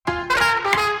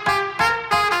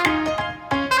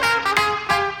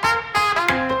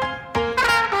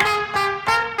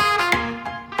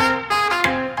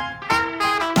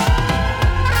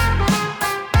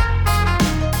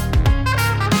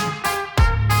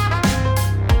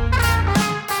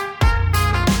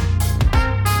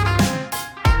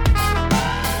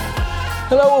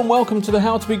Hello and welcome to the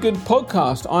How to Be Good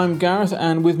podcast. I'm Gareth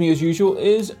and with me as usual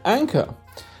is Anka.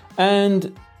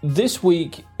 And this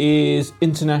week is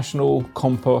International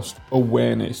Compost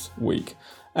Awareness Week.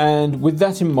 And with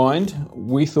that in mind,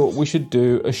 we thought we should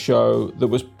do a show that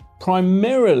was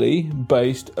primarily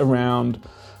based around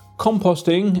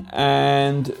composting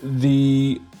and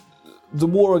the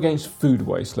war against food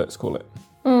waste, let's call it.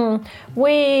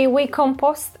 We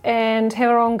compost and have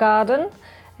our own garden.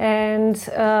 And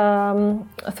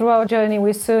through our journey,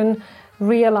 we soon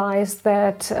realized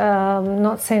that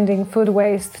not sending food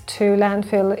waste to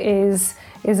landfill is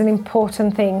an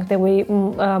important thing that we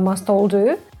must all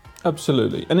do.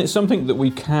 Absolutely. And it's something that we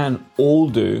can all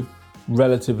do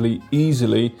relatively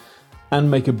easily and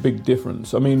make a big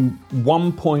difference. I mean,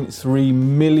 1.3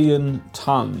 million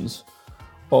tons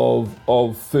of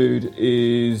food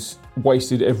is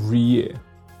wasted every year.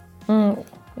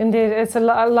 Indeed, it's a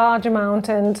large amount,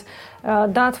 and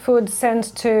that food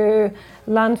sent to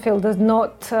landfill does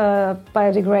not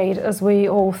biodegrade as we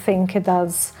all think it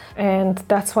does, and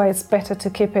that's why it's better to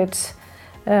keep it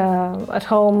at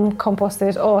home, compost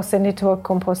it, or send it to a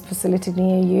compost facility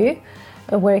near you,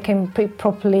 where it can be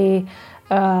properly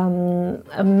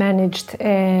managed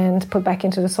and put back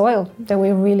into the soil that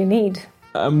we really need.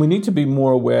 And we need to be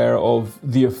more aware of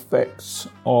the effects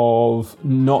of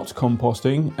not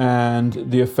composting and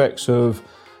the effects of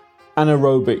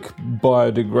anaerobic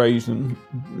biodegradation,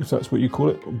 if that's what you call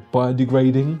it,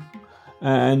 biodegrading,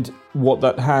 and what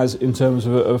that has in terms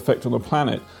of an effect on the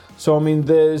planet. So, I mean,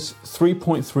 there's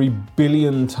 3.3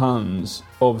 billion tons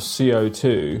of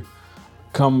CO2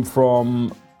 come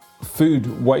from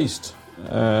food waste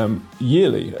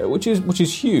yearly, which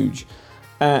is huge.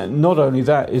 And not only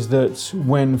that, is that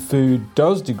when food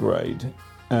does degrade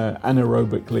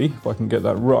anaerobically, if I can get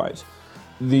that right,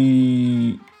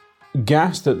 the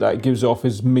gas that gives off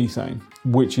is methane,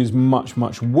 which is much,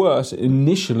 much worse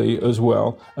initially as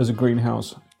well as a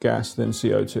greenhouse gas than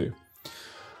CO2.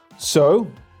 So,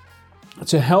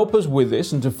 to help us with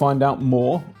this and to find out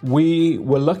more, we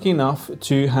were lucky enough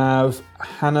to have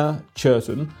Hannah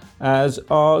Churton as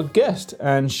our guest,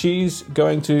 and she's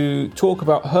going to talk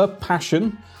about her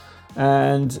passion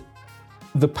and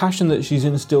the passion that she's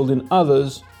instilled in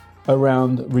others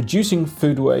around reducing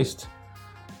food waste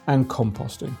and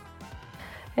composting.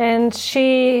 And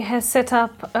she has set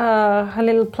up a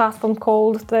little platform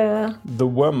called the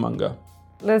Wormmonger.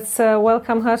 Let's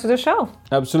welcome her to the show.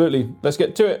 Absolutely. Let's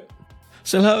get to it.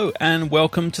 So hello and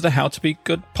welcome to the How to Be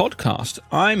Good podcast.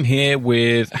 I'm here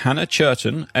with Hannah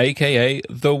Churton, aka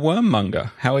the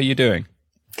Wormmonger. How are you doing?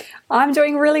 I'm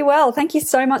doing really well. Thank you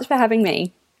so much for having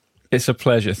me. It's a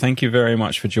pleasure. Thank you very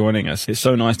much for joining us. It's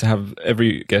so nice to have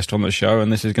every guest on the show,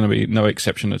 and this is going to be no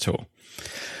exception at all.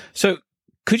 So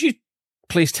could you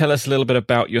please tell us a little bit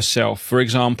about yourself? For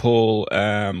example,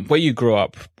 where you grew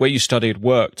up, where you studied,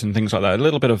 worked, and things like that. A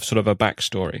little bit of sort of a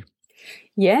backstory.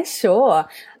 Yeah, sure.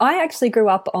 I actually grew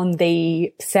up on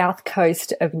the south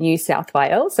coast of New South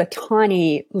Wales, a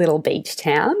tiny little beach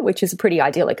town, which is a pretty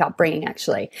idyllic upbringing,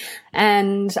 actually.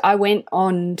 And I went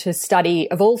on to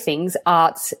study, of all things,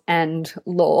 arts and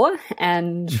law.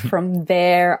 And from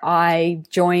there, I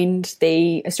joined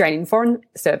the Australian Foreign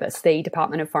Service, the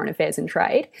Department of Foreign Affairs and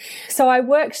Trade. So I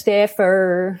worked there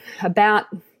for about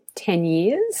 10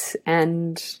 years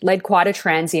and led quite a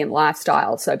transient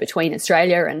lifestyle. So between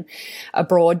Australia and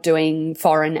abroad doing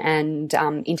foreign and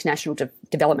international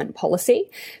development policy,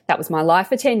 that was my life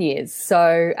for 10 years.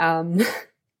 So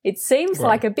it seems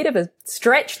like a bit of a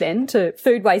stretch then to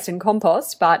food waste and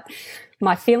compost, but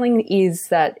my feeling is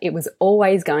that it was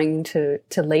always going to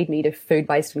lead me to food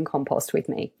waste and compost with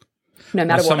me, no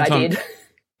matter what I did.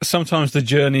 Sometimes the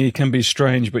journey can be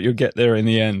strange, but you'll get there in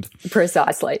the end.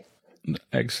 Precisely.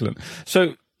 Excellent.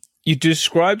 So you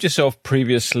described yourself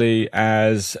previously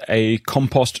as a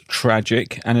compost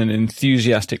tragic and an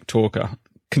enthusiastic talker.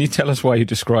 Can you tell us why you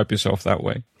describe yourself that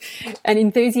way? An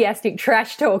enthusiastic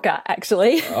trash talker,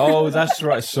 actually. Oh, that's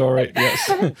right. Sorry.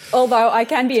 Yes. Although I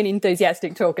can be an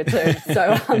enthusiastic talker too.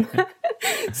 So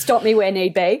stop me where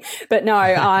need be. But no,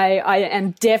 I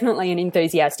am definitely an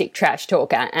enthusiastic trash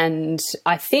talker. And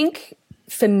I think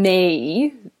for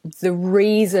me, the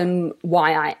reason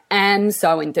why I am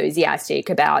so enthusiastic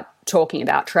about talking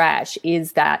about trash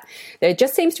is that there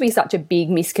just seems to be such a big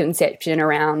misconception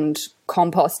around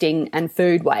composting and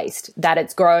food waste, that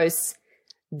it's gross,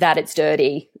 that it's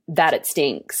dirty, that it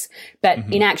stinks. But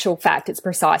in actual fact, it's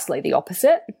precisely the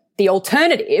opposite. The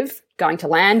alternative, going to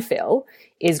landfill,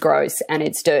 is gross and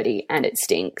it's dirty and it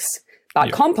stinks.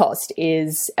 But compost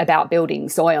is about building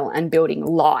soil and building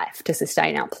life to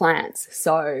sustain our plants.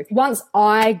 So once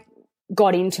I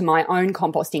got into my own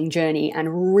composting journey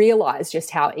and realized just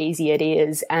how easy it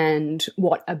is and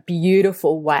what a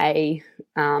beautiful way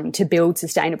to build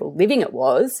sustainable living it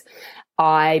was,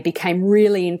 I became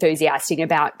really enthusiastic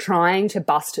about trying to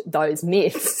bust those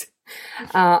myths.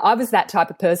 I was that type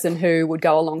of person who would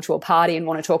go along to a party and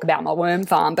want to talk about my worm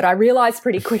farm, but I realised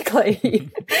pretty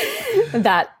quickly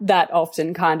that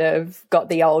often kind of got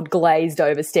the old glazed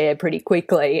over stare pretty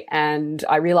quickly, and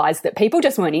I realised that people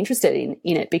just weren't interested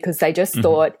in it because they just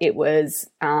thought it was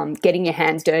getting your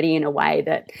hands dirty in a way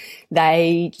that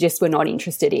they just were not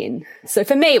interested in. So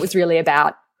for me, it was really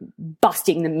about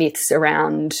busting the myths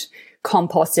around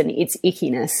compost and its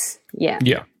ickiness.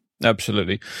 Yeah,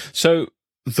 absolutely. So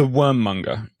the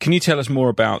Wormmonger, can you tell us more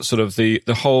about sort of the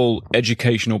whole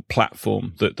educational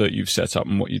platform that you've set up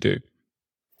and what you do?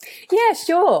 Yeah,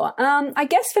 sure. I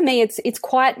guess for me, it's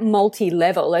quite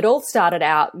multi-level. It all started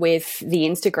out with the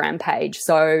Instagram page.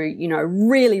 So,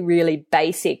 really, really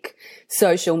basic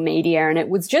social media. And it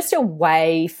was just a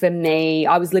way for me,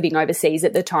 I was living overseas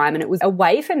at the time, and it was a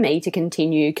way for me to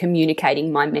continue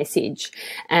communicating my message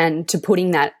and to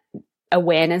putting that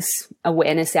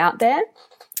awareness out there.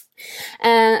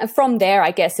 From there, I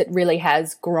guess it really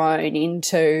has grown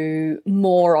into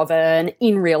more of an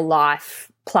in real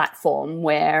life platform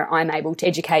where I'm able to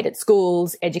educate at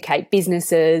schools, educate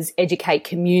businesses, educate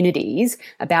communities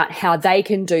about how they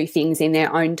can do things in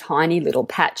their own tiny little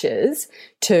patches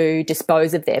to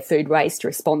dispose of their food waste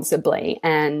responsibly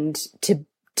and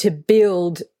to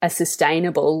build a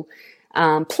sustainable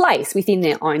place within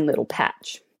their own little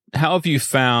patch. How have you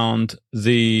found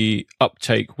the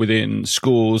uptake within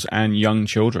schools and young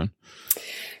children?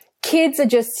 Kids are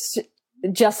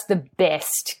just the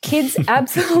best. Kids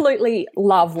absolutely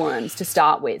love worms to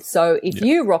start with. So if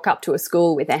you rock up to a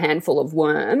school with a handful of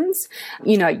worms,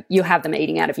 you have them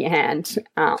eating out of your hand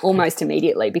almost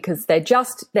immediately because they're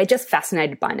just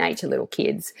fascinated by nature, little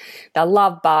kids. They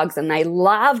love bugs and they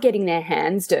love getting their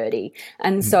hands dirty.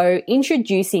 And so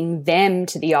introducing them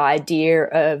to the idea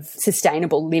of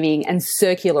sustainable living and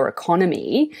circular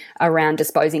economy around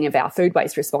disposing of our food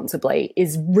waste responsibly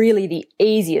is really the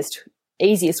easiest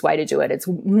way to do it. It's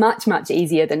much, much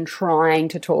easier than trying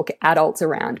to talk adults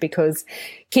around because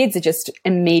kids are just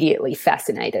immediately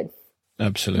fascinated.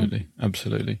 Absolutely.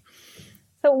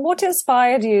 So what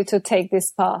inspired you to take this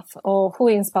path, or who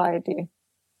inspired you?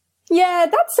 Yeah,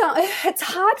 it's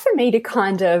hard for me to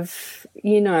kind of,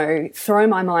 throw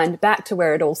my mind back to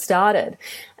where it all started.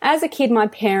 As a kid, my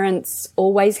parents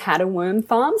always had a worm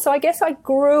farm, so I guess I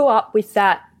grew up with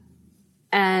that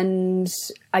and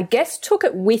I guess took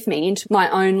it with me into my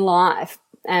own life.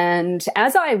 And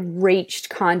as I reached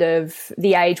kind of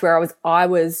the age where I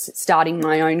was starting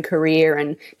my own career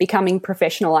and becoming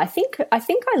professional, I think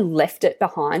I left it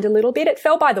behind a little bit. It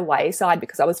fell by the wayside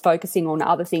because I was focusing on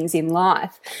other things in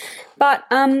life. But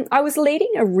I was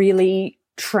leading a really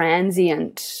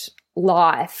transient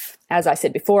life. As I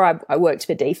said before, I worked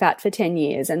for DFAT for 10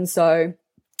 years. And so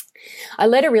I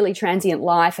led a really transient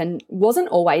life and wasn't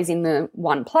always in the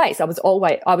one place. I was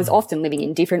often living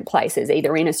in different places,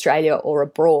 either in Australia or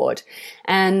abroad.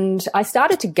 And I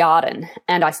started to garden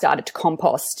and I started to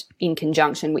compost in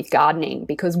conjunction with gardening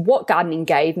because what gardening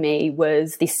gave me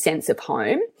was this sense of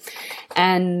home.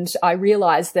 And I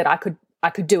realized that I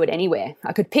could do it anywhere.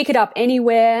 I could pick it up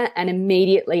anywhere, and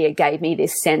immediately it gave me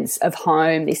this sense of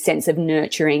home, this sense of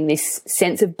nurturing, this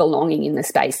sense of belonging in the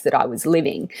space that I was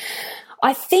living.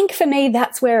 I think for me,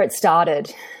 that's where it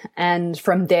started. And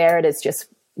from there, it has just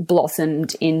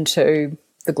blossomed into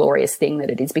the glorious thing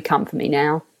that it has become for me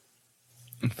now.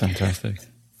 Fantastic.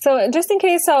 So just in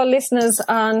case our listeners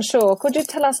are unsure, could you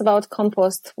tell us about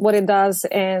compost, what it does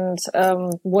and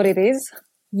what it is?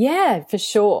 Yeah, for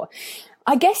sure.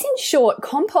 I guess in short,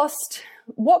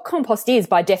 what compost is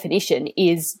by definition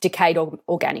is decayed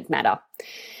organic matter.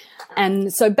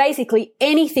 And so basically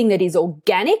anything that is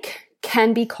organic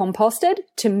can be composted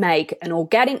to make an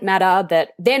organic matter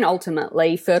that then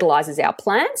ultimately fertilizes our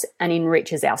plants and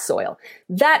enriches our soil.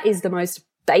 That is the most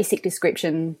basic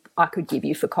description I could give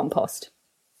you for compost.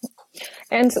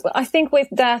 And I think with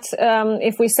that,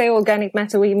 if we say organic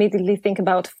matter, we immediately think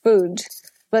about food,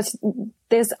 but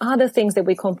there's other things that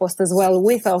we compost as well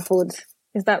with our food.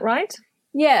 Is that right?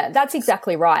 Yeah, that's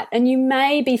exactly right. And you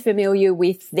may be familiar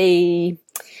with the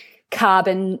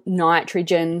carbon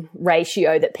nitrogen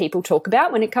ratio that people talk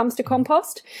about when it comes to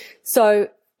compost. So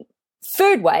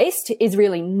food waste is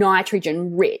really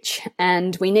nitrogen rich,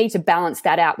 and we need to balance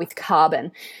that out with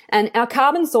carbon. And our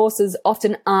carbon sources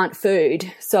often aren't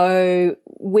food. So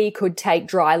we could take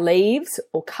dry leaves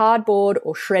or cardboard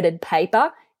or shredded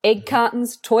paper, egg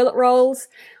cartons, toilet rolls,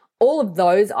 all of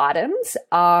those items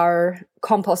are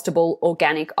compostable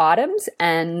organic items,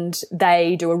 and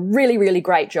they do a really, really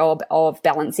great job of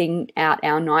balancing out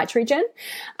our nitrogen.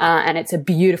 And it's a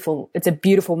beautiful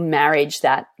marriage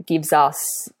that gives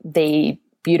us the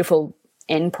beautiful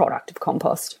end product of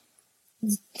compost.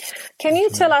 Can you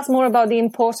tell us more about the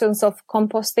importance of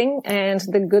composting and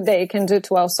the good that it can do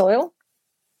to our soil?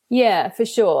 Yeah, for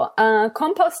sure.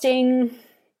 Composting,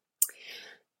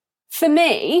 for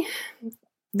me,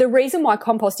 the reason why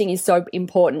composting is so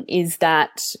important is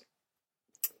that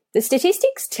the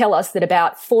statistics tell us that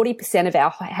about 40% of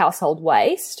our household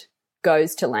waste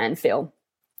goes to landfill.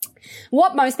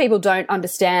 What most people don't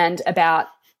understand about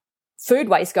food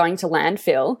waste going to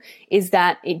landfill is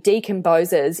that it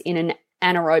decomposes in an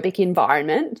anaerobic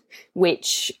environment,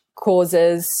 which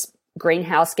causes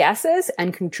greenhouse gases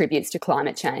and contributes to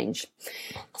climate change.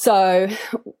 So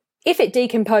if it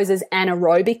decomposes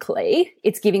anaerobically,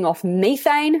 it's giving off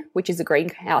methane, which is a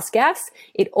greenhouse gas.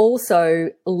 It also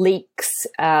leaks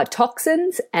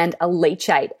toxins and a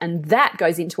leachate, and that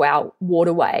goes into our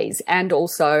waterways and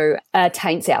also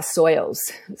taints our soils.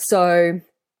 So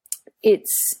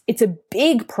it's a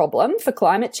big problem for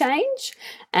climate change,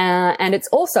 and it's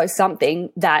also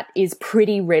something that is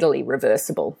pretty readily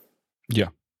reversible. Yeah.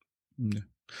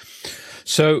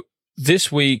 So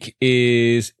this week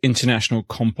is International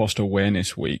Compost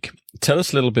Awareness Week. Tell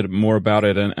us a little bit more about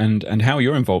it and how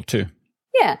you're involved too.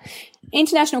 Yeah.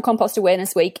 International Compost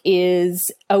Awareness Week is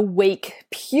a week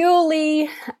purely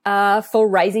for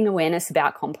raising awareness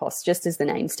about compost, just as the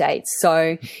name states.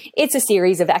 So it's a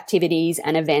series of activities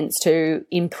and events to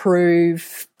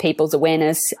improve people's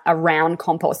awareness around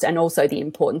compost and also the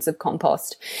importance of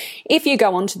compost. If you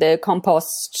go onto the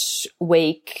Compost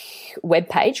Week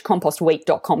webpage,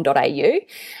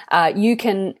 compostweek.com.au, you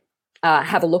can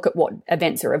have a look at what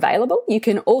events are available. You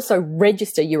can also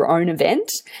register your own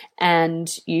event, and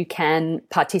you can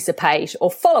participate or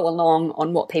follow along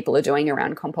on what people are doing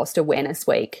around Compost Awareness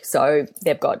Week. So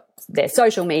they've got their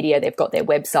social media, they've got their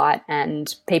website,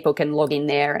 and people can log in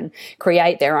there and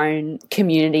create their own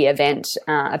community event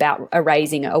about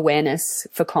raising awareness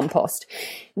for compost.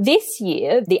 This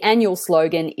year, the annual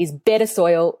slogan is Better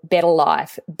Soil, Better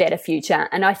Life, Better Future.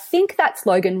 And I think that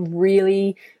slogan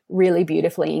really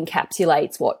beautifully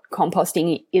encapsulates what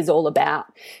composting is all about.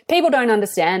 People don't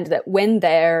understand that when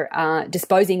they're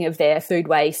disposing of their food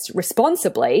waste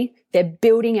responsibly, they're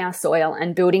building our soil,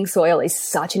 and building soil is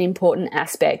such an important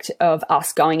aspect of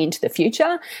us going into the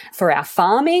future for our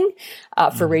farming,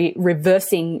 for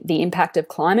reversing the impact of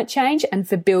climate change, and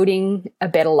for building a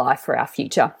better life for our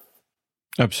future.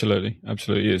 Absolutely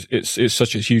is. It's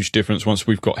such a huge difference once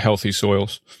we've got healthy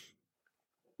soils.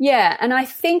 Yeah, and I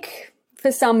think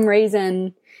for some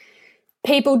reason,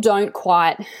 people don't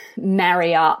quite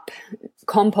marry up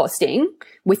composting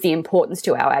with the importance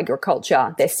to our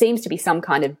agriculture. There seems to be some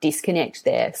kind of disconnect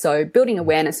there. So building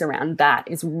awareness around that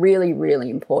is really,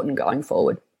 really important going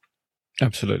forward.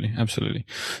 Absolutely.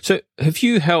 So have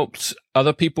you helped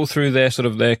other people through their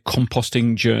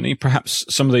composting journey? Perhaps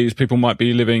some of these people might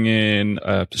be living in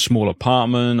a small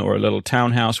apartment or a little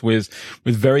townhouse with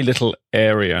very little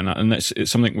area. And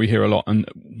it's something we hear a lot.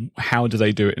 And how do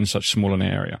they do it in such small an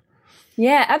area?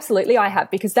 Yeah, absolutely. I have,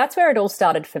 because that's where it all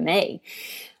started for me.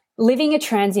 Living a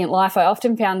transient life, I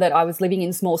often found that I was living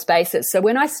in small spaces. So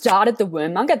when I started the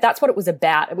Wormmonger, that's what it was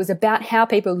about. It was about how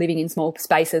people living in small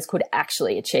spaces could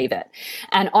actually achieve it.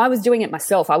 And I was doing it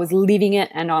myself. I was living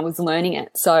it and I was learning it.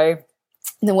 So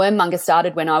the Wormmonger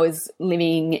started when I was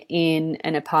living in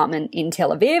an apartment in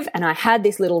Tel Aviv, and I had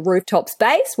this little rooftop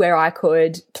space where I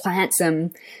could plant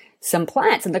some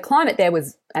plants, and the climate there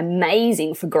was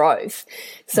amazing for growth.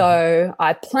 So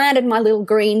I planted my little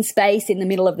green space in the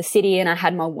middle of the city, and I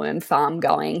had my worm farm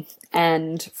going.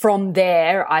 And from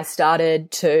there, I started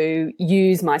to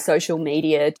use my social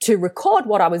media to record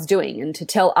what I was doing and to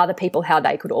tell other people how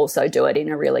they could also do it in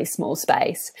a really small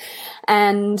space.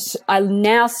 And I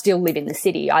now still live in the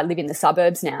city. I live in the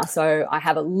suburbs now, so I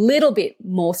have a little bit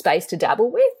more space to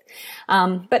dabble with.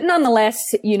 But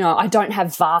nonetheless, I don't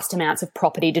have vast amounts of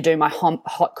property to do my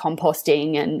hot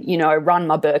composting and, run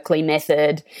my Berkeley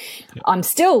method. Yep. I'm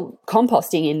still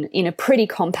composting in a pretty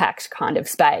compact kind of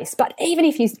space. But even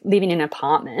if you live in an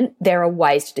apartment, there are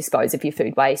ways to dispose of your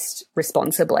food waste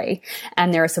responsibly.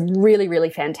 And there are some really, really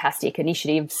fantastic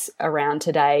initiatives around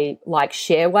today, like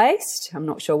Share Waste. I'm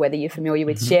not sure whether you're familiar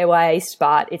with Share Waste,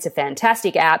 but it's a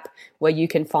fantastic app where you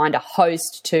can find a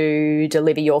host to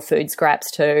deliver your food scraps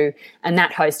to, and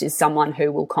that host is someone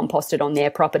who will compost it on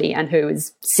their property and who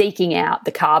is seeking out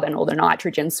the carbon or the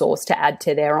nitrogen source to add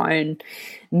to their own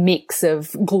mix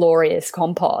of glorious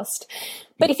compost.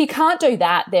 But if you can't do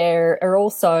that, there are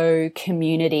also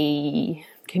community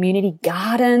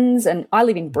gardens. And I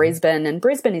live in Brisbane, and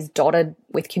Brisbane is dotted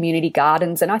with community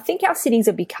gardens. And I think our cities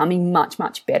are becoming much,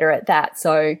 much better at that.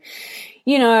 So,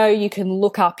 you know, you can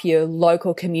look up your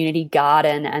local community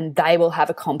garden and they will have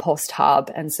a compost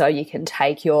hub. And so you can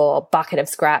take your bucket of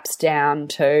scraps down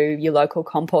to your local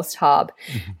compost hub,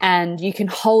 and you can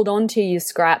hold on to your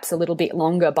scraps a little bit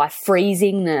longer by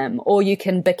freezing them, or you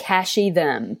can bokashi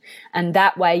them. And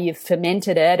that way you've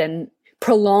fermented it and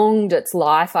prolonged its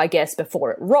life, I guess, before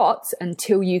it rots,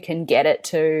 until you can get it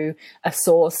to a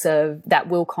source of that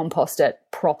will compost it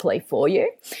properly for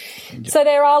you. Yeah. So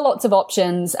there are lots of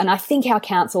options, and I think our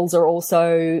councils are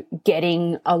also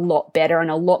getting a lot better and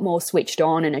a lot more switched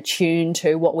on and attuned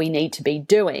to what we need to be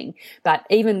doing. But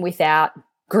even without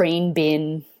green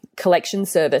bin collection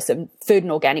service and food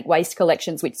and organic waste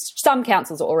collections, which some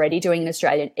councils are already doing in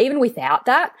Australia, even without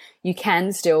that, you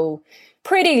can still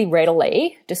pretty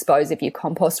readily dispose of your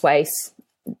compost waste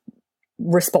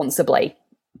responsibly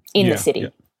in the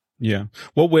city. Yeah.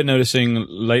 What we're noticing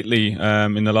lately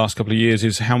in the last couple of years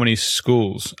is how many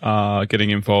schools are getting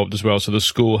involved as well. So the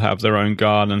school have their own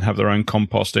garden and have their own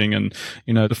composting, and,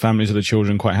 you know, the families of the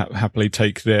children quite happily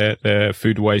take their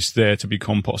food waste there to be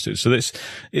composted. So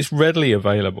it's readily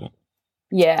available.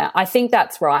 Yeah, I think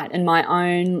that's right. And my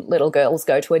own little girls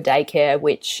go to a daycare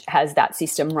which has that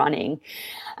system running.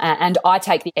 And I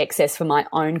take the excess for my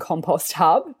own compost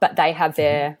hub, but they have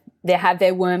their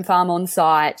worm farm on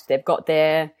site. They've got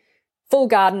their full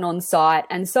garden on site.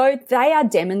 And so they are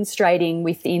demonstrating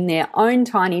within their own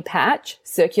tiny patch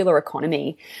circular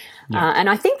economy. Yeah. And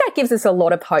I think that gives us a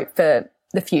lot of hope for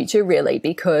the future, really,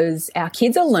 because our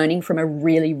kids are learning from a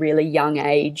really, really young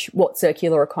age what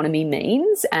circular economy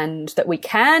means, and that we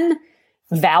can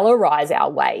valorize our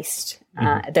waste,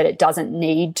 that it doesn't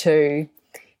need to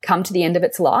come to the end of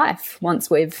its life once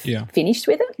we've finished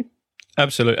with it.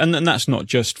 Absolutely. And that's not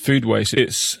just food waste.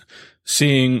 It's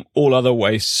seeing all other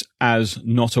wastes as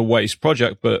not a waste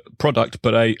product,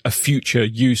 but a future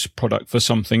use product for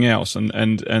something else,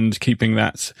 and keeping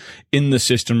that in the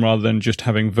system rather than just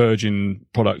having virgin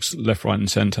products left, right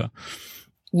and centre.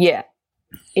 Yeah.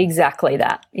 Exactly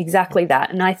that.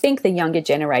 And I think the younger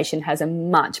generation has a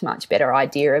much, much better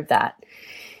idea of that,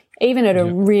 even at a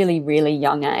really, really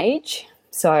young age.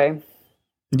 So,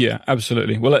 yeah,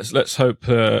 absolutely. Well, let's hope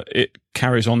it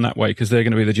carries on that way, because they're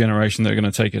going to be the generation that are going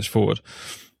to take us forward.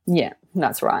 Yeah,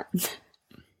 that's right.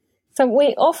 So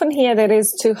we often hear that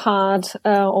it's too hard,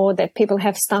 or that people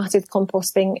have started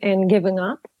composting and given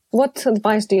up. What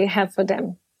advice do you have for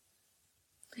them?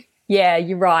 Yeah,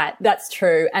 you're right. That's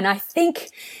true. And I think,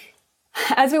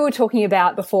 as we were talking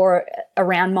about before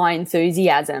around my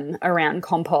enthusiasm around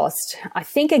compost, I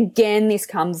think, again, this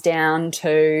comes down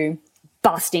to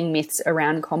busting myths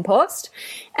around compost.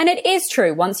 And it is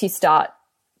true, once you start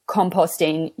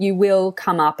composting, you will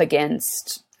come up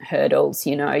against hurdles.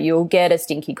 You know, you'll get a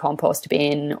stinky compost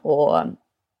bin, or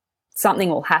something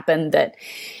will happen that,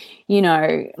 you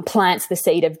know, plants the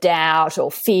seed of doubt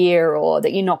or fear, or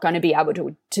that you're not going to be able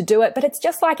to do it. But it's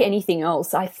just like anything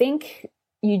else. I think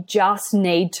you just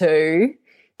need to,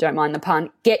 don't mind the pun,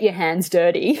 get your hands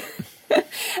dirty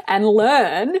and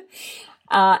learn.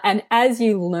 And as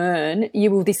you learn,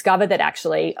 you will discover that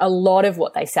actually a lot of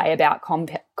what they say about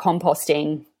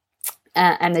composting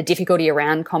and the difficulty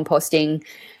around composting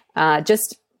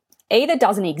just either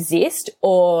doesn't exist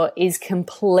or is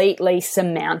completely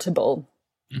surmountable.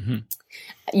 Mm-hmm.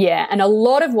 Yeah, and a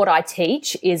lot of what I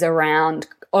teach is around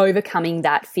overcoming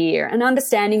that fear and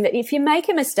understanding that if you make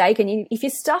a mistake and if you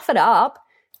stuff it up,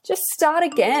 just start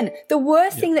again. The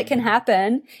worst thing that can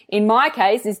happen, in my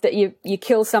case, is that you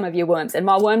kill some of your worms, and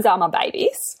my worms are my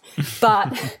babies.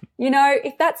 But, you know,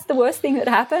 if that's the worst thing that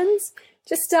happens,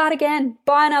 just start again.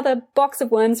 Buy another box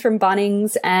of worms from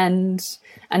Bunnings and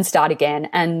start again.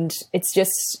 And it's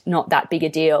just not that big a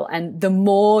deal. And the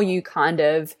more you kind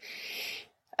of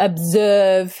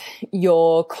observe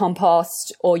your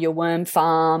compost or your worm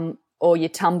farm or your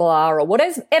tumbler or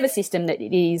whatever system that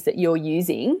it is that you're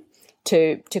using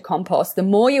to compost, the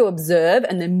more you observe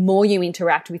and the more you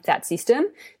interact with that system,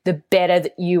 the better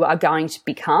that you are going to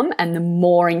become, and the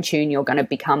more in tune you're going to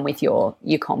become with your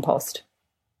compost.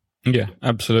 Yeah,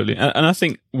 absolutely. And I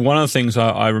think one of the things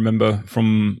I remember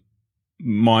from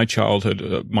my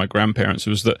childhood, my grandparents,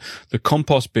 was that the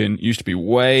compost bin used to be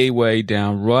way, way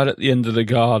down, right at the end of the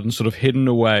garden, sort of hidden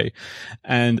away.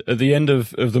 And at the end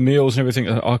of the meals and everything,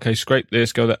 okay, scrape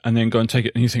this, go that, and then go and take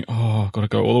it. And you think, oh, I've got to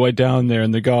go all the way down there in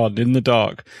the garden, in the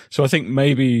dark. So I think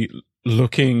maybe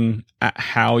looking at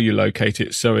how you locate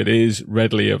it so it is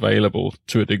readily available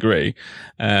to a degree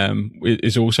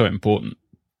is also important.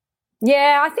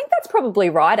 Yeah, I think that's probably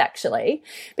right, actually.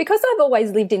 Because I've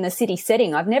always lived in the city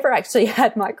setting, I've never actually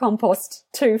had my compost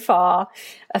too far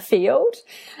afield.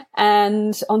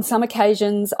 And on some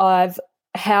occasions, I've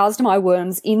housed my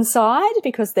worms inside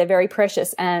because they're very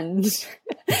precious and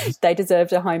they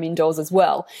deserve a home indoors as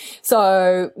well.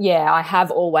 So, yeah, I have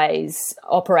always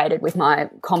operated with my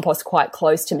compost quite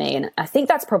close to me, and I think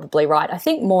that's probably right. I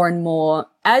think more and more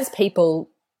as people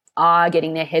are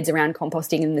getting their heads around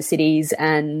composting in the cities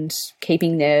and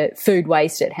keeping their food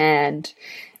waste at hand,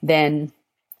 then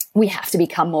we have to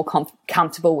become more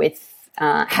comfortable with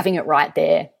having it right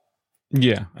there.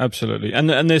 Yeah, absolutely. And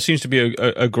there seems to be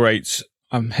a great,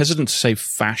 I'm hesitant to say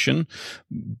fashion,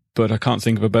 but I can't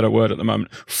think of a better word at the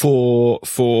moment,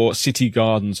 for city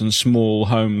gardens and small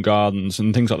home gardens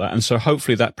and things like that. And so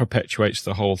hopefully that perpetuates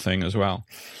the whole thing as well.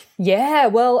 Yeah,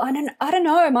 well, I don't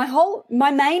know.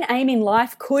 My main aim in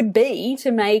life could be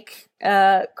to make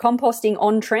composting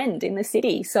on trend in the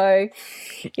city. So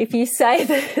if you say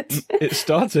that it's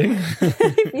starting,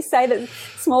 if you say that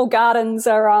small gardens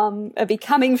are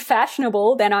becoming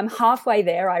fashionable, then I'm halfway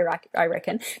there. I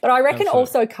reckon. But I reckon Absolutely.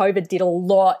 Also COVID did a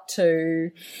lot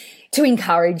to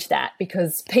encourage that,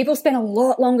 because people spent a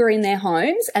lot longer in their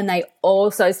homes, and they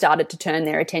also started to turn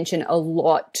their attention a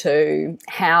lot to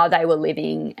how they were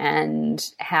living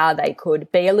and how they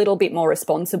could be a little bit more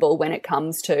responsible when it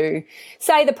comes to,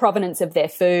 say, the provenance of their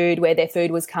food, where their food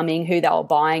was coming, who they were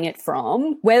buying it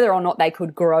from, whether or not they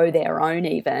could grow their own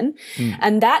even.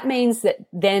 And that means that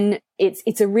then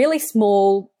it's a really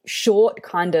small, short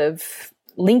kind of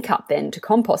link up then to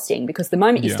composting, because the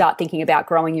moment you start thinking about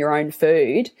growing your own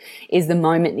food is the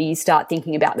moment that you start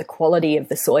thinking about the quality of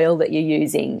the soil that you're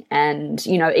using. And,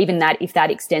 you know, even that, if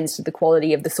that extends to the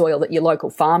quality of the soil that your local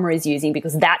farmer is using,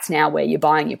 because that's now where you're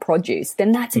buying your produce,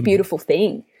 then that's a beautiful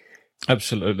thing.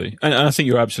 Absolutely. And I think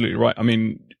you're absolutely right. I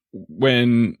mean,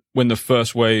 when the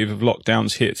first wave of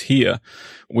lockdowns hit here,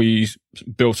 we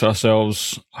built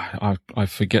ourselves, I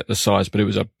forget the size, but it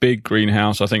was a big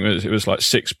greenhouse. I think it was like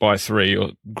 6x3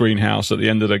 or greenhouse at the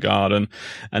end of the garden,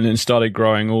 and then started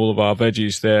growing all of our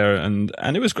veggies there. And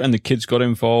the kids got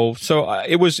involved. So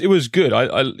it was good.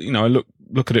 I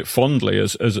look at it fondly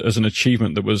as an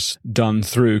achievement that was done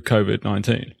through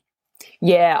COVID-19.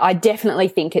 Yeah, I definitely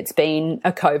think it's been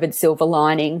a COVID silver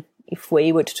lining. If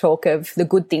we were to talk of the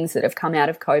good things that have come out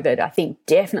of COVID, I think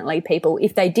definitely people,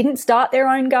 if they didn't start their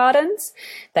own gardens,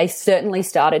 they certainly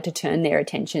started to turn their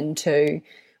attention to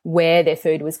where their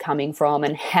food was coming from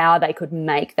and how they could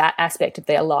make that aspect of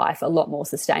their life a lot more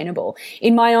sustainable.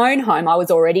 In my own home, I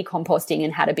was already composting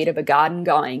and had a bit of a garden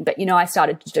going, but, you know, I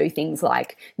started to do things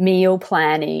like meal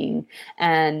planning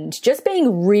and just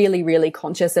being really, really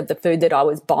conscious of the food that I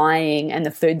was buying and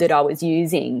the food that I was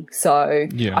using. So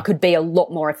I could be a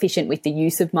lot more efficient with the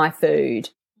use of my food.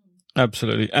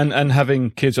 Absolutely. And having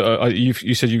kids,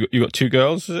 you said you got 2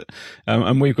 girls, is it?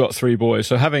 And we've got 3 boys.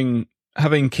 So having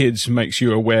kids makes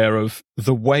you aware of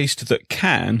the waste that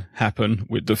can happen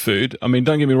with the food. I mean,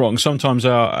 don't get me wrong. Sometimes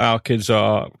our kids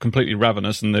are completely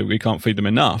ravenous and we can't feed them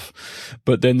enough.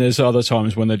 But then there's other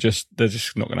times when they're just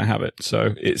not going to have it.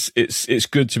 So it's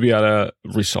good to be able to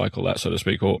recycle that, so to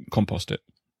speak, or compost it.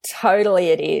 Totally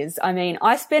it is. I mean,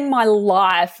 I spend my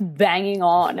life banging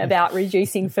on about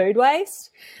reducing food waste.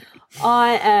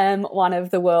 I am one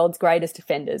of the world's greatest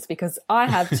offenders because I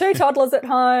have 2 toddlers at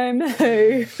home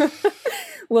who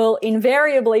will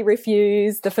invariably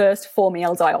refuse the first 4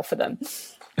 meals I offer them.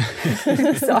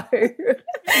 So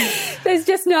there's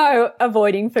just no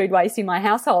avoiding food waste in my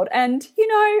household. And, you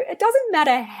know, it doesn't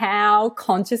matter how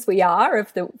conscious we are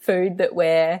of the food that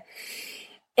we're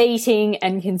eating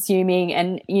and consuming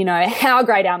and, you know, how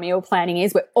great our meal planning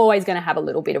is, we're always going to have a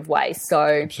little bit of waste. So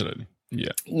Absolutely.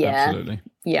 Yeah. Absolutely.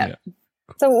 Yeah.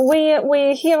 So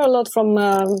we hear a lot from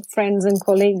friends and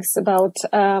colleagues about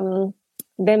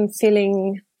them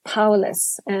feeling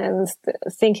powerless and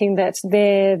thinking that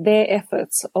their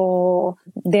efforts or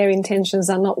their intentions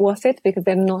are not worth it because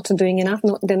they're not doing enough,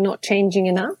 they're not changing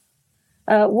enough.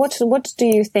 What do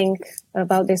you think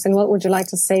about this, and what would you like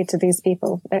to say to these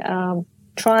people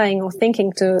trying or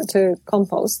thinking to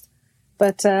compost,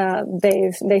 but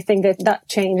they think that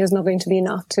change is not going to be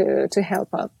enough to help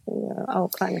our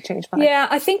climate change fight? Yeah,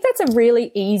 I think that's a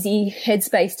really easy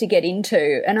headspace to get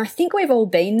into. And I think we've all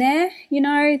been there, you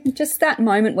know, just that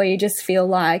moment where you just feel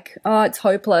like, oh, it's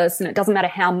hopeless and it doesn't matter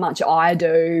how much I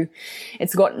do.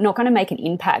 It's not going to make an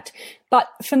impact. But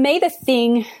for me, the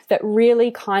thing that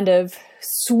really kind of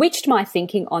switched my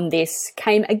thinking on this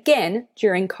came again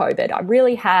during COVID. I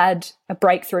really had a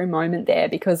breakthrough moment there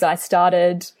because I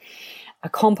started a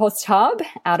compost hub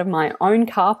out of my own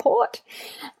carport,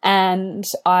 and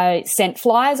I sent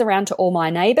flyers around to all my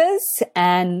neighbours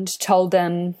and told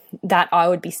them that I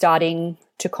would be starting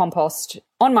to compost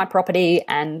on my property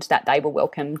and that they were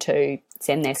welcome to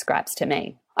send their scraps to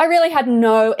me. I really had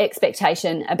no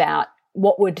expectation about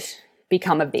what would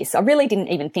become of this. I really didn't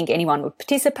even think anyone would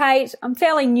participate. I'm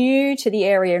fairly new to the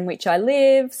area in which I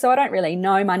live, so I don't really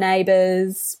know my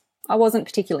neighbours. I wasn't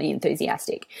particularly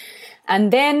enthusiastic.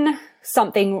 And then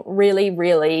something really,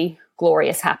 really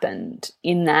glorious happened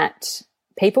in that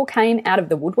people came out of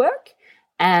the woodwork,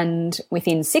 and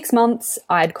within 6 months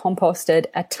I had composted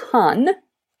a ton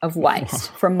of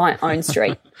waste from my own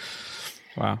street.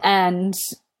 Wow. And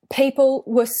people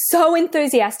were so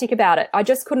enthusiastic about it. I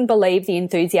just couldn't believe the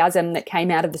enthusiasm that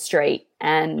came out of the street.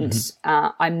 And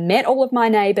I met all of my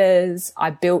neighbours.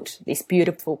 I built this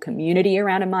beautiful community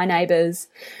around my neighbours,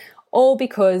 all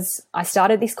because I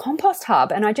started this compost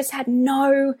hub, and I just had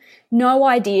no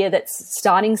idea that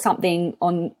starting something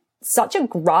on such a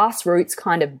grassroots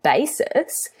kind of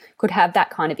basis could have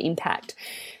that kind of impact.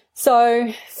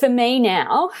 So for me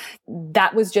now,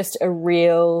 that was just a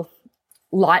real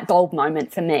light bulb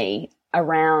moment for me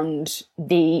around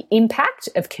the impact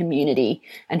of community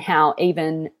and how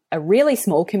even a really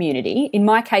small community, in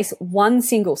my case, one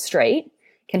single street,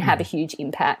 can have a huge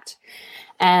impact.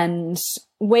 And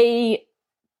we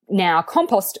now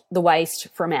compost the waste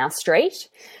from our street.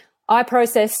 I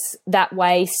process that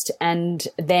waste and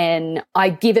then I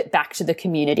give it back to the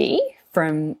community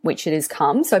from which it has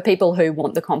come. So people who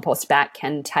want the compost back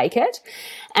can take it.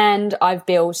 And I've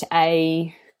built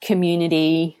a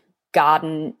community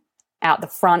garden out the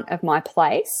front of my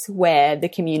place where the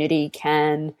community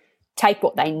can take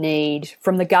what they need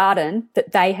from the garden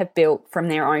that they have built from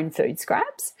their own food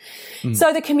scraps.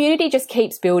 So the community just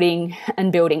keeps building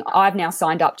and building. I've now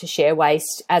signed up to Share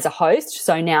Waste as a host,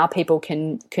 so now people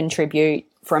can contribute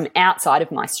from outside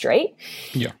of my street.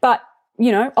 Yeah. But,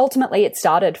 you know, ultimately it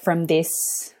started from this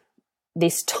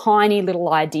tiny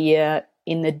little idea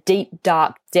in the deep,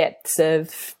 dark depths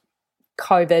of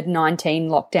COVID-19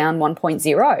 lockdown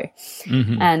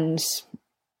 1.0. And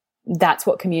that's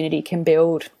what community can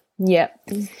build. Yeah.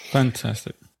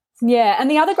 Fantastic. Yeah. And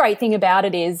the other great thing about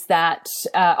it is that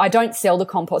I don't sell the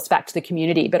compost back to the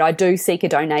community, but I do seek a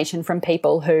donation from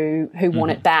people who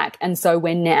want it back. And so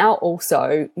we're now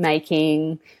also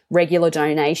making regular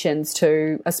donations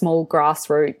to a small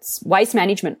grassroots waste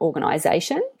management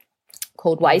organisation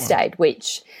called Waste Aid,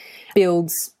 which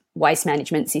builds waste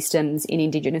management systems in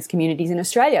Indigenous communities in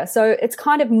Australia. So it's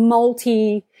kind of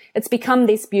it's become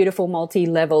this beautiful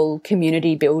multi-level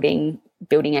community building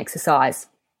exercise.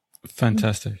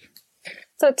 Fantastic.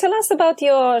 So tell us about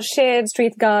your shared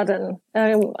street garden.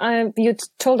 You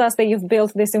told us that you've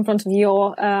built this in front of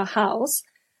your house.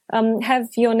 Have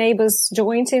your neighbours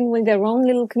joined in with their own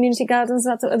little community gardens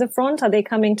at the front? Are they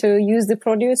coming to use the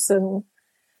produce, and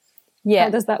how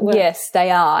does that work? Yes,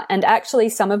 they are. And actually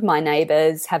some of my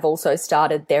neighbours have also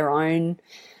started their own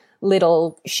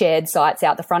little shared sites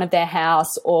out the front of their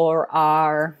house, or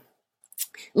are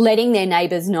letting their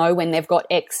neighbours know when they've got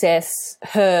excess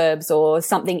herbs or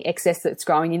something excess that's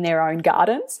growing in their own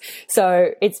gardens.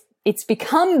 So it's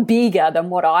become bigger than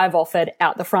what I've offered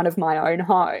out the front of my own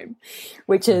home,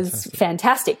 which is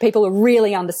fantastic. People are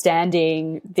really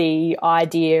understanding the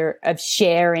idea of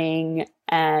sharing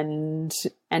and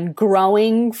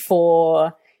growing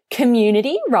for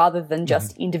community rather than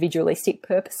just individualistic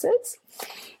purposes.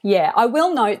 Yeah, I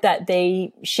will note that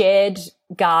the shared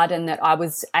garden that I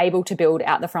was able to build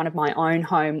out the front of my own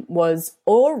home was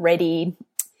already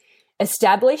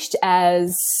established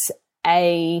as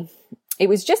it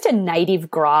was just a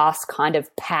native grass kind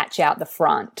of patch out the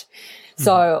front.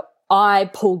 So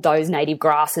I pulled those native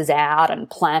grasses out and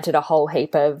planted a whole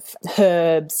heap of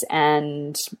herbs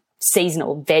and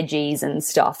seasonal veggies and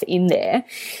stuff in there.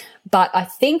 But I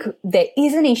think there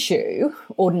is an issue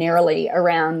ordinarily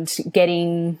around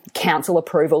getting council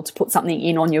approval to put something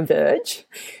in on your verge.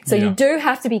 So you do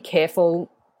have to be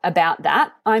careful about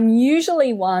that. I'm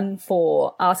usually one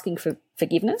for asking for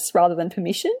forgiveness rather than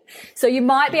permission. So you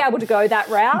might be able to go that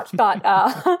route, but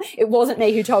it wasn't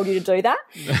me who told you to do that.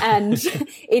 And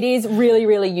it is really,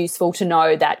 really useful to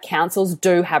know that councils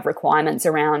do have requirements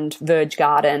around verge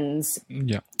gardens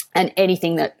and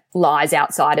anything that lies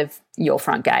outside of your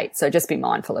front gate. So just be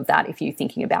mindful of that if you're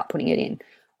thinking about putting it in.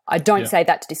 I don't say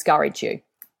that to discourage you.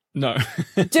 No.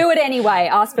 Do it anyway.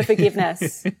 Ask for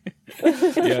forgiveness.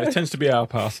 It tends to be our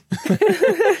path.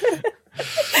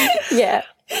 Yeah.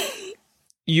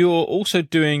 You're also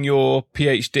doing your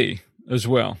PhD as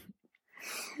well.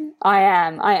 I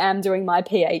am doing my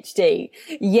PhD.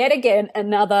 Yet again,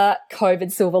 another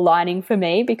COVID silver lining for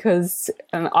me, because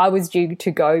I was due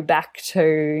to go back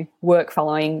to work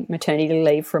following maternity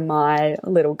leave from my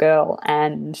little girl,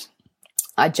 and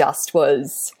I just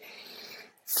was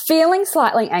feeling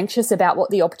slightly anxious about what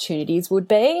the opportunities would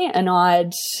be, and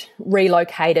I'd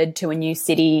relocated to a new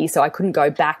city, so I couldn't go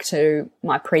back to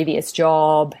my previous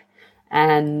job.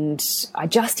 And I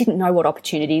just didn't know what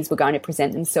opportunities were going to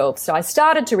present themselves. So I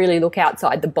started to really look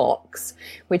outside the box,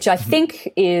 which I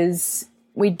think is,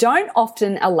 we don't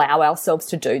often allow ourselves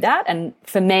to do that. And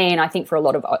for me, and I think for a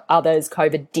lot of others,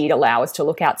 COVID did allow us to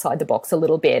look outside the box a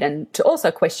little bit and to also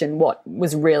question what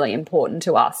was really important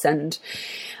to us. And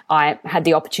I had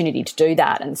the opportunity to do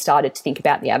that and started to think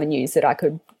about the avenues that I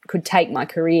could take my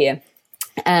career.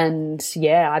 And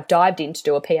yeah, I've dived in to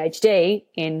do a PhD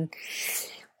in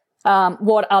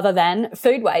what other than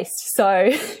food waste. So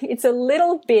it's a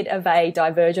little bit of a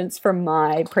divergence from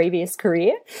my previous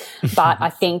career. But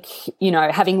I think,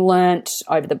 having learnt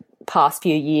over the past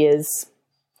few years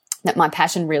that my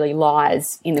passion really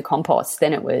lies in the compost,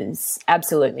 then it was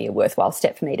absolutely a worthwhile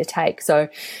step for me to take. So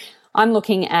I'm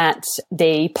looking at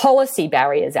the policy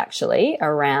barriers actually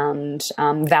around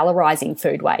valorising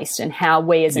food waste and how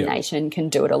we as a nation can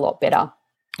do it a lot better.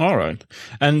 All right.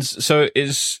 And so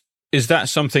is that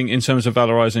something in terms of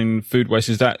valorising food waste,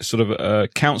 is that sort of a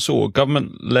council or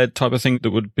government-led type of thing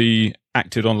that would be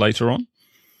acted on later on?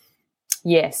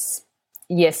 Yes.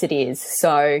 Yes, it is.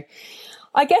 So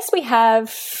I guess we have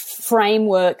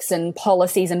frameworks and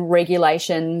policies and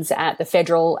regulations at the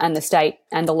federal and the state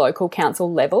and the local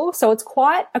council level. So it's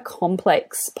quite a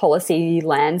complex policy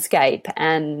landscape,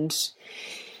 and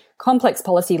complex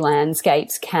policy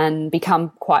landscapes can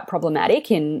become quite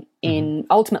problematic in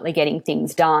ultimately getting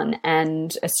things done.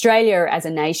 And Australia as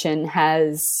a nation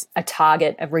has a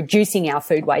target of reducing our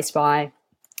food waste by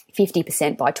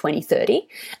 50% by 2030.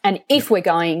 And if we're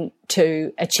going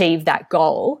to achieve that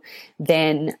goal,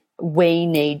 then we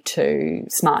need to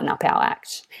smarten up our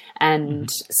act. And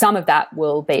some of that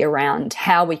will be around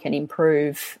how we can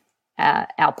improve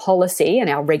our policy and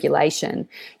our regulation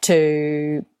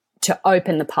to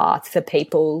open the path for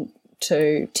people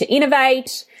to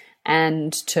innovate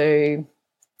and to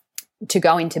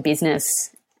go into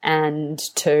business and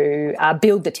to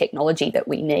build the technology that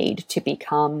we need to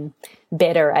become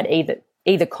better at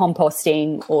either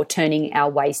composting or turning our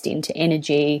waste into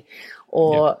energy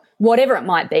or whatever it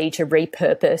might be to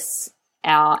repurpose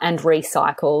and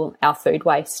recycle our food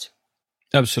waste.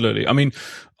 Absolutely. I mean,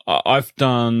 I've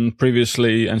done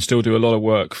previously and still do a lot of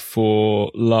work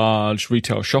for large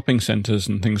retail shopping centres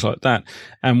and things like that.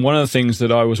 And one of the things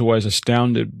that I was always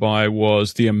astounded by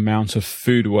was the amount of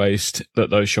food waste that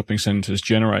those shopping centres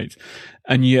generate.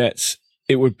 And yet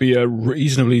it would be a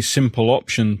reasonably simple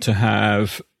option to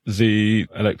have the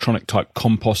electronic type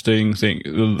composting thing,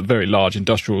 the very large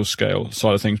industrial scale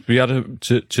side of things, be able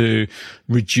to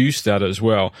reduce that as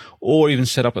well, or even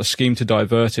set up a scheme to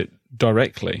divert it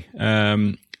directly.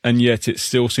 And yet it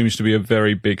still seems to be a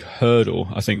very big hurdle.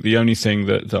 I think the only thing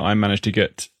that I managed to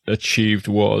get achieved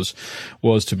was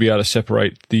to be able to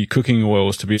separate the cooking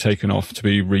oils to be taken off to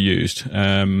be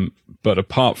reused. But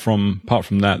apart from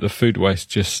that, the food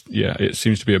waste it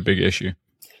seems to be a big issue.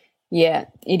 Yeah,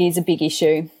 it is a big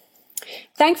issue.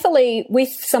 Thankfully, with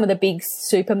some of the big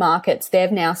supermarkets,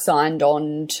 they've now signed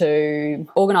on to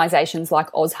organisations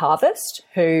like OzHarvest,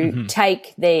 who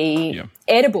take the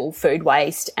edible food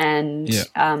waste and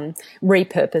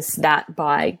repurpose that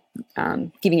by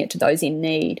giving it to those in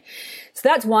need. So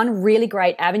that's one really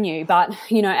great avenue. But,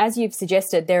 as you've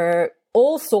suggested, there are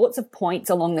all sorts of points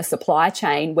along the supply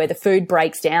chain where the food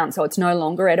breaks down, so it's no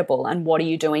longer edible. And what are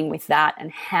you doing with that? And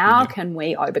how can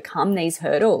we overcome these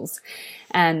hurdles?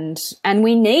 And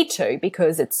we need to,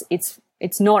 because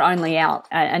it's not only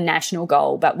a national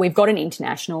goal, but we've got an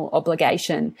international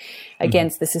obligation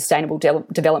against the Sustainable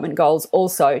Development Goals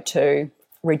also to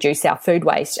reduce our food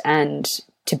waste and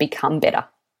to become better.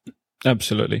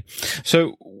 Absolutely.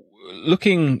 So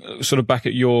looking sort of back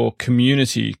at your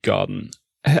community garden,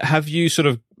 have you sort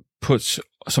of put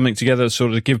something together sort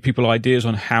of to give people ideas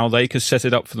on how they could set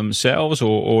it up for themselves,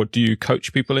 or do you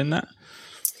coach people in that?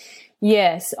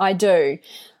 Yes, I do.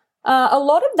 A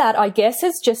lot of that, I guess,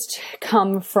 has just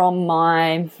come from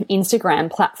my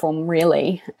Instagram platform,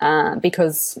 really,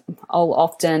 because I'll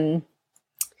often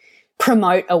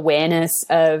promote awareness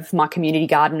of my community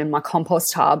garden and my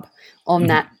compost hub on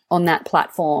that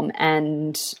platform.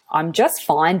 And I'm just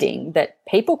finding that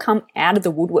people come out of the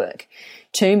woodwork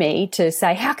to me to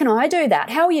say, how can I do that?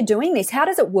 How are you doing this? How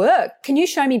does it work? Can you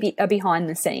show me a behind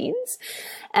the scenes?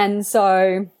 And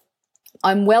so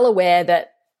I'm well aware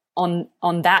that on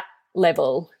that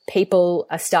level, people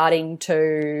are starting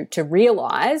to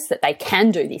realize that they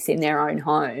can do this in their own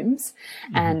homes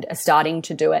and are starting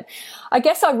to do it. I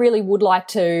guess I really would like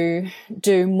to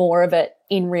do more of it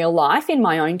in real life in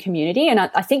my own community. And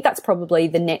I think that's probably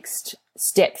the next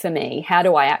step for me. How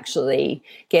do I actually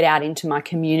get out into my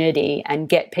community and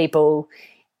get people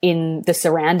in the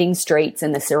surrounding streets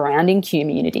and the surrounding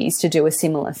communities to do a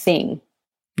similar thing?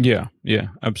 Yeah,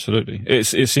 absolutely.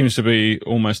 It seems to be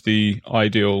almost the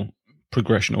ideal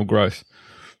progression or growth.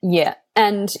 Yeah.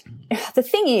 And the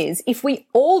thing is, if we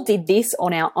all did this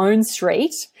on our own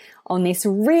street, on this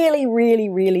really, really,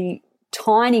 really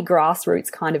tiny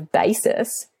grassroots kind of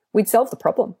basis, we'd solve the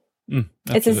problem.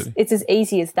 It's as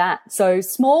easy as that. So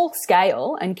small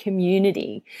scale and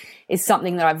community is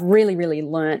something that I've really, really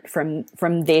learnt from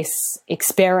this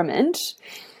experiment,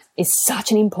 is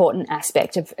such an important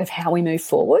aspect of how we move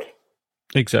forward.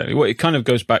 Exactly. Well, it kind of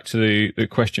goes back to the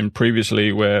question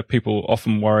previously where people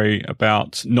often worry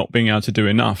about not being able to do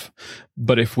enough.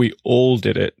 But if we all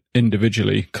did it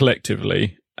individually,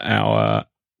 collectively, our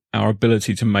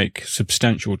ability to make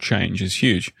substantial change is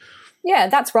huge. Yeah,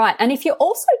 that's right. And if you're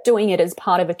also doing it as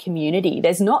part of a community,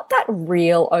 there's not that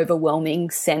real overwhelming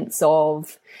sense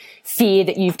of fear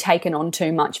that you've taken on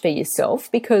too much for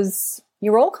yourself, because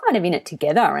you're all kind of in it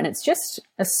together, and it's just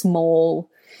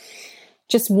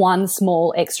one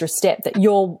small extra step that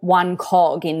you're one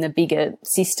cog in the bigger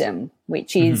system,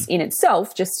 which is in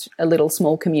itself just a little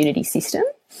small community system.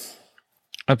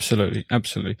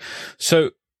 Absolutely. So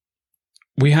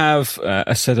we have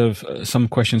a set of some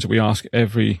questions that we ask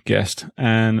every guest,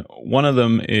 and one of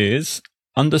them is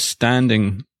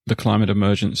understanding the climate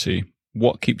emergency.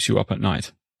 What keeps you up at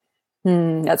night?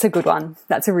 That's a good one.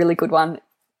 That's a really good one.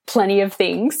 Plenty of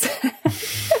things.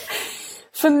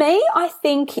 For me, I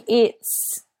think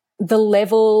it's the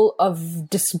level of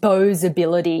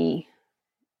disposability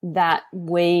that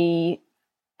we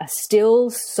are still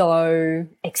so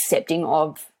accepting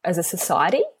of as a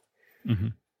society.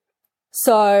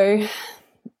 So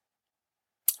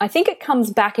I think it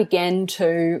comes back again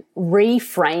to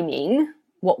reframing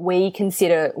what we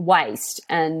consider waste.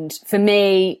 And for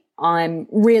me, I'm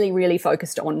really, really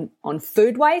focused on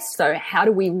food waste. So how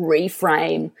do we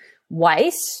reframe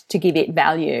waste to give it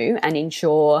value and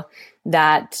ensure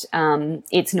that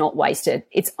it's not wasted?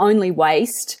 It's only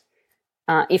waste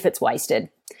if it's wasted.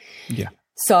 Yeah.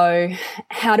 So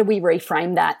how do we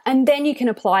reframe that? And then you can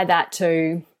apply that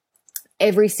to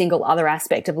every single other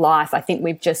aspect of life. I think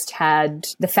we've just had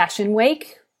the fashion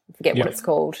week. I forget what it's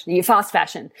called. Fast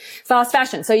fashion.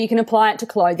 So you can apply it to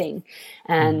clothing.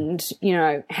 And, you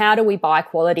know, how do we buy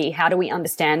quality? How do we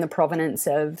understand the provenance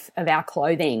of our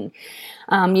clothing?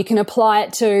 You can apply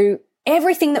it to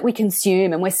everything that we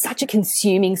consume. And we're such a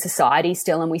consuming society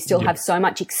still, and we still have so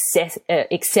much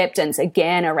acceptance,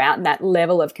 again, around that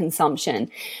level of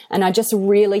consumption. And I just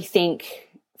really think,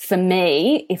 for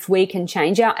me, if we can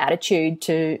change our attitude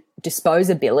to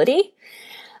disposability,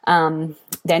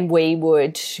 then we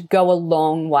would go a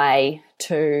long way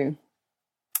to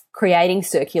creating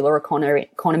circular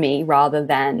economy rather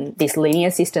than this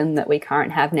linear system that we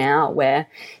currently have now, where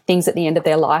things at the end of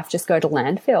their life just go to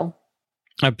landfill.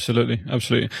 Absolutely.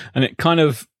 And it kind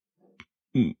of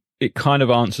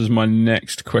answers my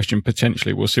next question,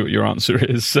 potentially. We'll see what your answer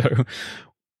is. So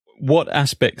what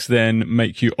aspects then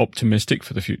make you optimistic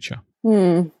for the future?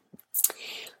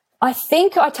 I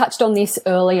think I touched on this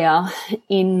earlier,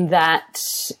 in that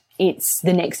it's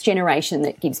the next generation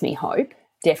that gives me hope,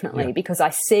 definitely, because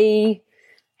I see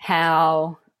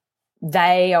how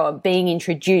they are being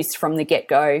introduced from the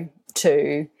get-go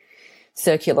to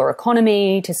circular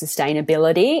economy, to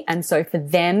sustainability. And so for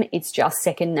them, it's just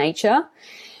second nature.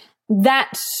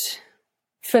 That,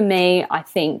 for me, I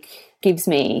think gives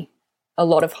me a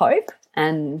lot of hope.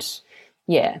 And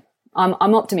I'm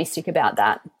optimistic about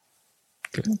that.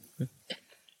 Good.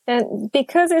 And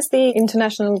because it's the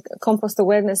International Compost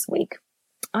Awareness Week,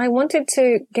 I wanted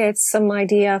to get some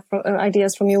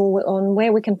ideas from you on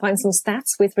where we can find some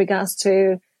stats with regards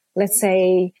to, let's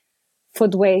say,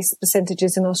 food waste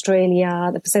percentages in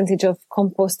Australia, the percentage of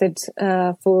composted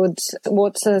food,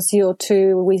 what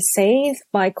CO2 we save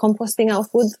by composting our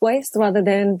food waste rather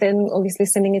than obviously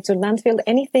sending it to landfill.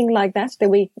 Anything like that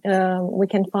we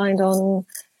can find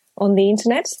on the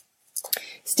internet?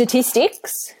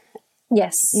 Statistics?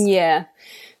 Yes. Yeah.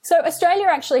 So Australia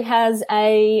actually has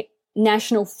a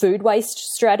national food waste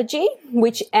strategy,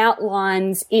 which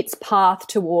outlines its path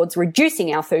towards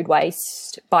reducing our food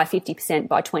waste by 50%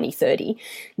 by 2030.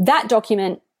 That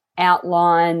document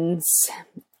outlines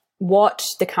what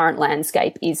the current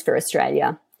landscape is for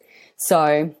Australia.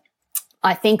 So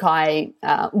I think I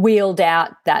wheeled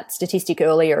out that statistic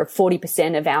earlier of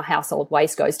 40% of our household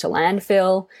waste goes to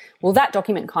landfill. Well, that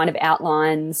document kind of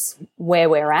outlines where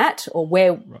we're at, or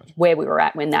where we were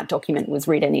at when that document was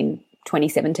written in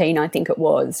 2017, I think it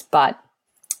was. But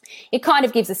it kind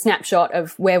of gives a snapshot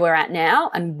of where we're at now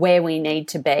and where we need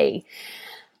to be.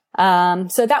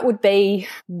 So that would be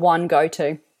one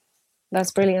go-to.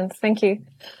 That's brilliant. Thank you.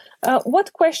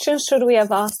 What questions should we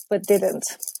have asked but didn't?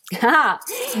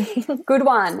 Good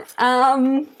one.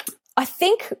 I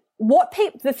think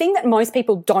the thing that most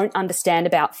people don't understand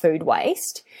about food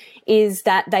waste is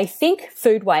that they think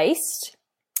food waste,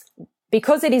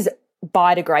 because it is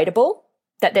biodegradable,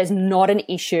 that there's not an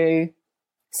issue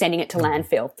sending it to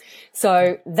landfill.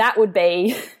 So that would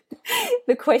be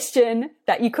the question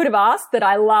that you could have asked that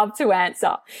I love to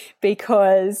answer,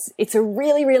 because it's a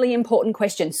really, really important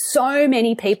question. So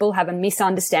many people have a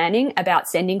misunderstanding about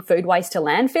sending food waste to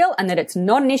landfill, and that it's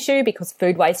not an issue because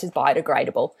food waste is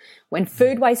biodegradable. When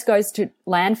food waste goes to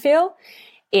landfill,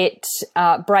 it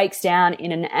breaks down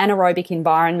in an anaerobic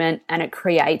environment and it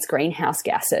creates greenhouse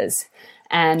gases.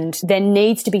 And there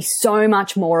needs to be so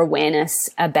much more awareness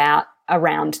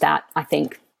around that, I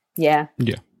think. Yeah.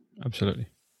 Yeah, absolutely.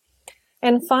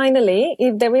 And finally,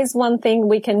 if there is one thing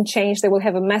we can change that will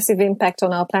have a massive impact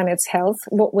on our planet's health,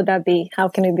 what would that be? How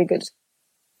can it be good?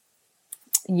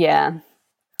 Yeah.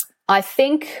 I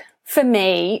think for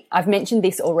me, I've mentioned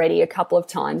this already a couple of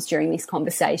times during this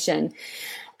conversation,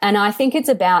 and I think it's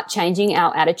about changing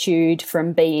our attitude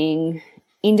from being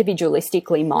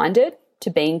individualistically minded to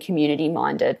being community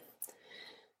minded.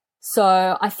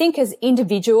 So I think as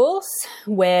individuals,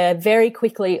 we're very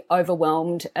quickly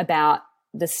overwhelmed about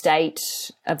the state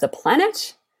of the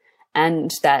planet,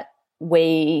 and that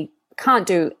we can't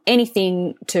do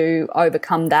anything to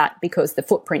overcome that because the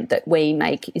footprint that we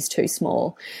make is too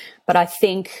small. But I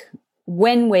think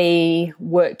when we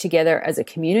work together as a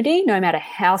community, no matter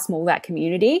how small that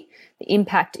community, the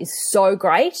impact is so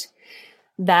great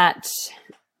that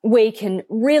we can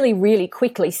really, really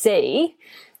quickly see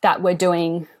that we're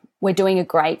doing a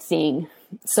great thing.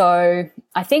 So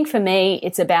I think for me,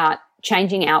 it's about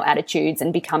changing our attitudes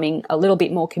and becoming a little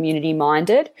bit more community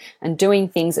minded, and doing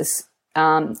things as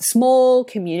small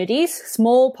communities,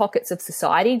 small pockets of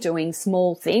society, doing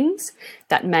small things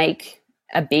that make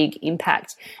a big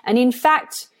impact. And in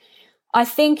fact, I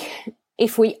think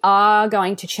if we are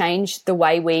going to change the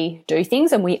way we do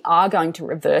things and we are going to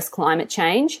reverse climate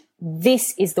change,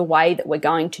 this is the way that we're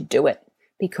going to do it,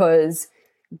 because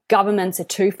governments are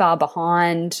too far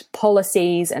behind.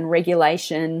 Policies and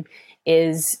regulation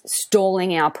is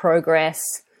stalling our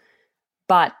progress,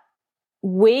 but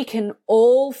we can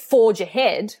all forge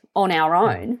ahead on our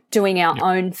own, doing our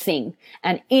own thing.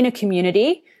 And in a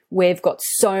community, we've got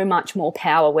so much more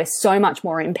power. We're so much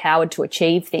more empowered to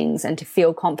achieve things and to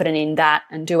feel confident in that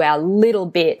and do our little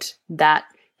bit that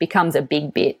becomes a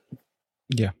big bit.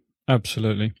 Yeah,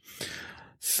 absolutely.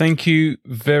 Thank you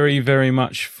very, very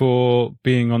much for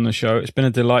being on the show. It's been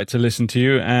a delight to listen to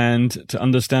you and to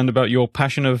understand about your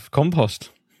passion of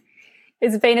compost.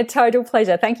 It's been a total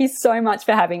pleasure. Thank you so much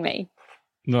for having me.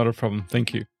 Not a problem.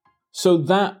 Thank you. So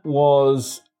that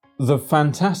was the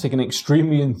fantastic and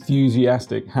extremely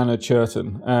enthusiastic Hannah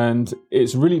Churton. And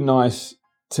it's really nice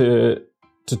to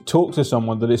talk to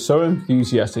someone that is so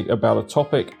enthusiastic about a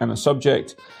topic and a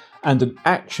subject and an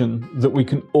action that we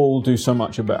can all do so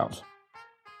much about.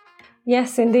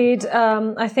 Yes, indeed.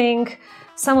 I think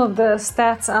some of the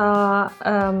stats are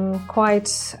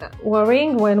quite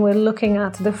worrying when we're looking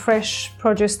at the fresh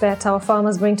produce that our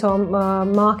farmers bring to our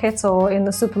markets or in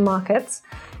the supermarkets,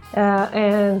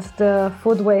 and the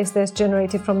food waste that's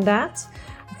generated from that.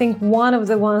 I think one of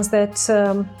the ones that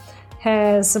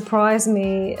has surprised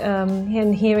me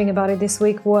in hearing about it this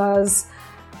week was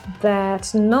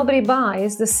that nobody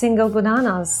buys the single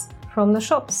bananas from the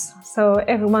shops. So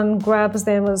everyone grabs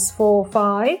them as 4 or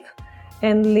 5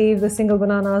 and leave the single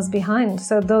bananas behind.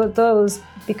 So those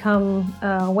become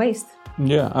waste.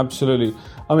 Yeah, absolutely.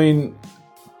 I mean,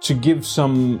 to give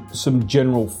some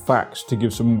general facts, to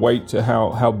give some weight to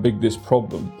how big this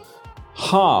problem,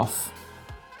 half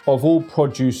of all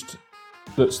produce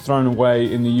that's thrown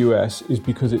away in the US is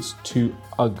because it's too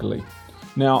ugly.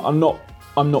 Now, I'm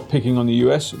not picking on the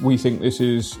US. We think this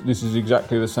is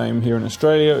exactly the same here in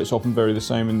Australia. It's often very the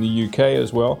same in the UK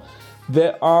as well.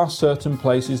 There are certain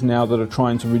places now that are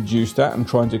trying to reduce that and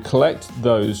trying to collect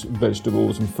those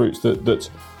vegetables and fruits that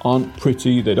aren't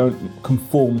pretty. They don't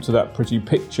conform to that pretty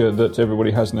picture that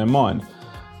everybody has in their mind.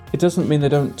 It doesn't mean they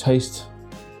don't taste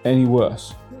any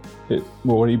worse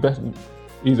or any better.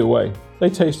 Either way, they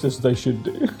taste as they should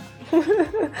do.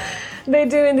 They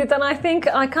do indeed. And I think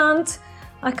I can't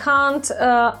I can't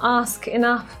ask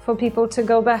enough for people to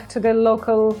go back to their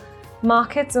local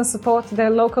markets and support their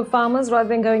local farmers rather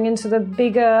than going into the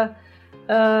bigger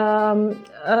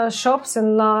shops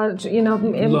and large,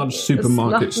 large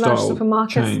supermarket style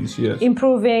chains. Yes.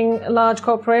 Improving large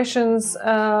corporations,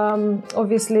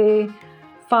 obviously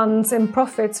funds and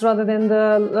profits rather than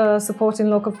the supporting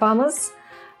local farmers.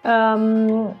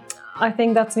 I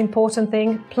think that's an important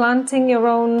thing. Planting your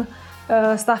own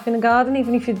stuff in the garden,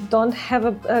 even if you don't have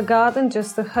a garden,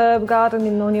 just a herb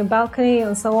garden on your balcony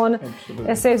and so on.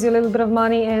 Absolutely. It saves you a little bit of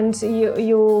money, and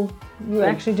you're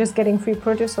actually just getting free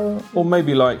produce. Or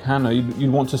maybe like Hannah,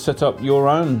 you'd want to set up your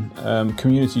own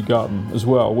community garden as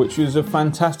well, which is a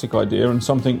fantastic idea and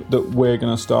something that we're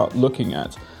going to start looking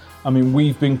at. I mean,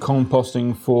 we've been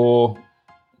composting for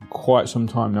quite some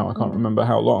time now. I can't remember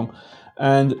how long,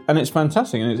 and it's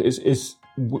fantastic. And it's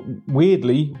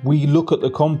weirdly, we look at the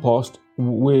compost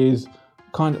with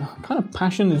kind of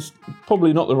passion is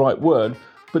probably not the right word,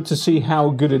 but to see how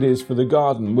good it is for the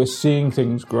garden. We're seeing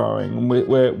things growing, and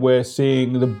we're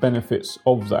seeing the benefits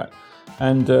of that,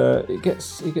 and it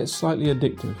gets slightly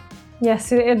addictive.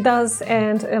 Yes, it does,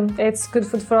 and it's good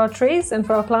food for our trees and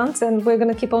for our plants, and we're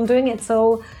going to keep on doing it.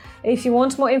 So if you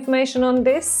want more information on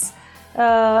this,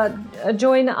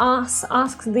 join us,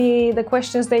 ask the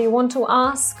questions that you want to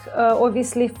ask.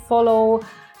 Obviously follow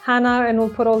Hannah, and we'll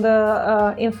put all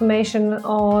the information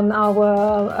on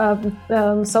our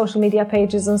social media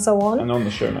pages and so on. And on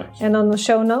the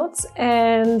show notes.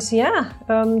 And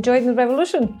join the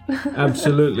revolution.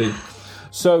 Absolutely.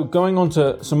 So going on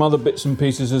to some other bits and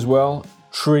pieces as well.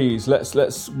 Trees.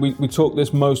 We talk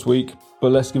this most week,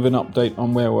 but let's give an update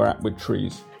on where we're at with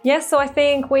trees. Yes, so I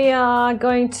think we are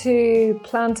going to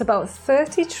plant about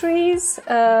 30 trees.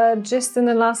 Just in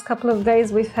the last couple of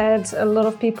days, we've had a lot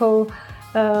of people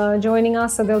joining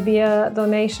us. So there'll be a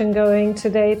donation going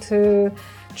today to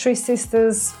Tree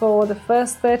Sisters for the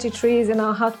first 30 trees in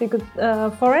our Hartwig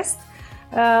forest.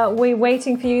 We're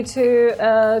waiting for you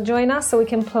to join us so we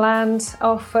can plant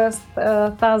our first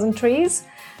 1,000 trees.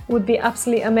 It would be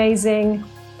absolutely amazing.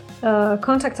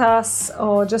 Contact us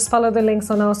or just follow the links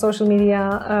on our social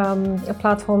media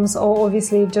platforms, or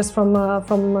obviously just from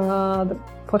the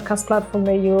podcast platform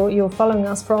where you're following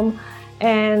us from,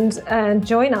 and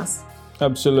join us.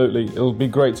 Absolutely. It'll be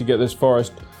great to get this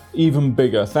forest even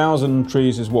bigger. 1,000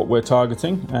 trees is what we're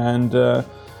targeting, and we're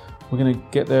going to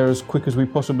get there as quick as we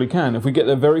possibly can. If we get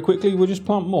there very quickly, we'll just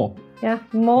plant more. Yeah,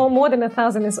 more than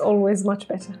 1,000 is always much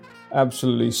better.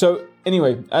 Absolutely. So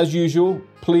anyway, as usual,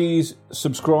 please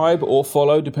subscribe or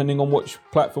follow, depending on which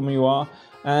platform you are,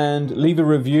 and leave a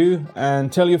review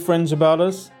and tell your friends about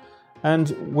us.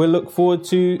 And we'll look forward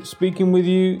to speaking with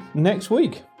you next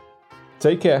week.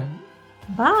 Take care.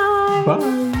 Bye.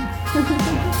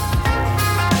 Bye.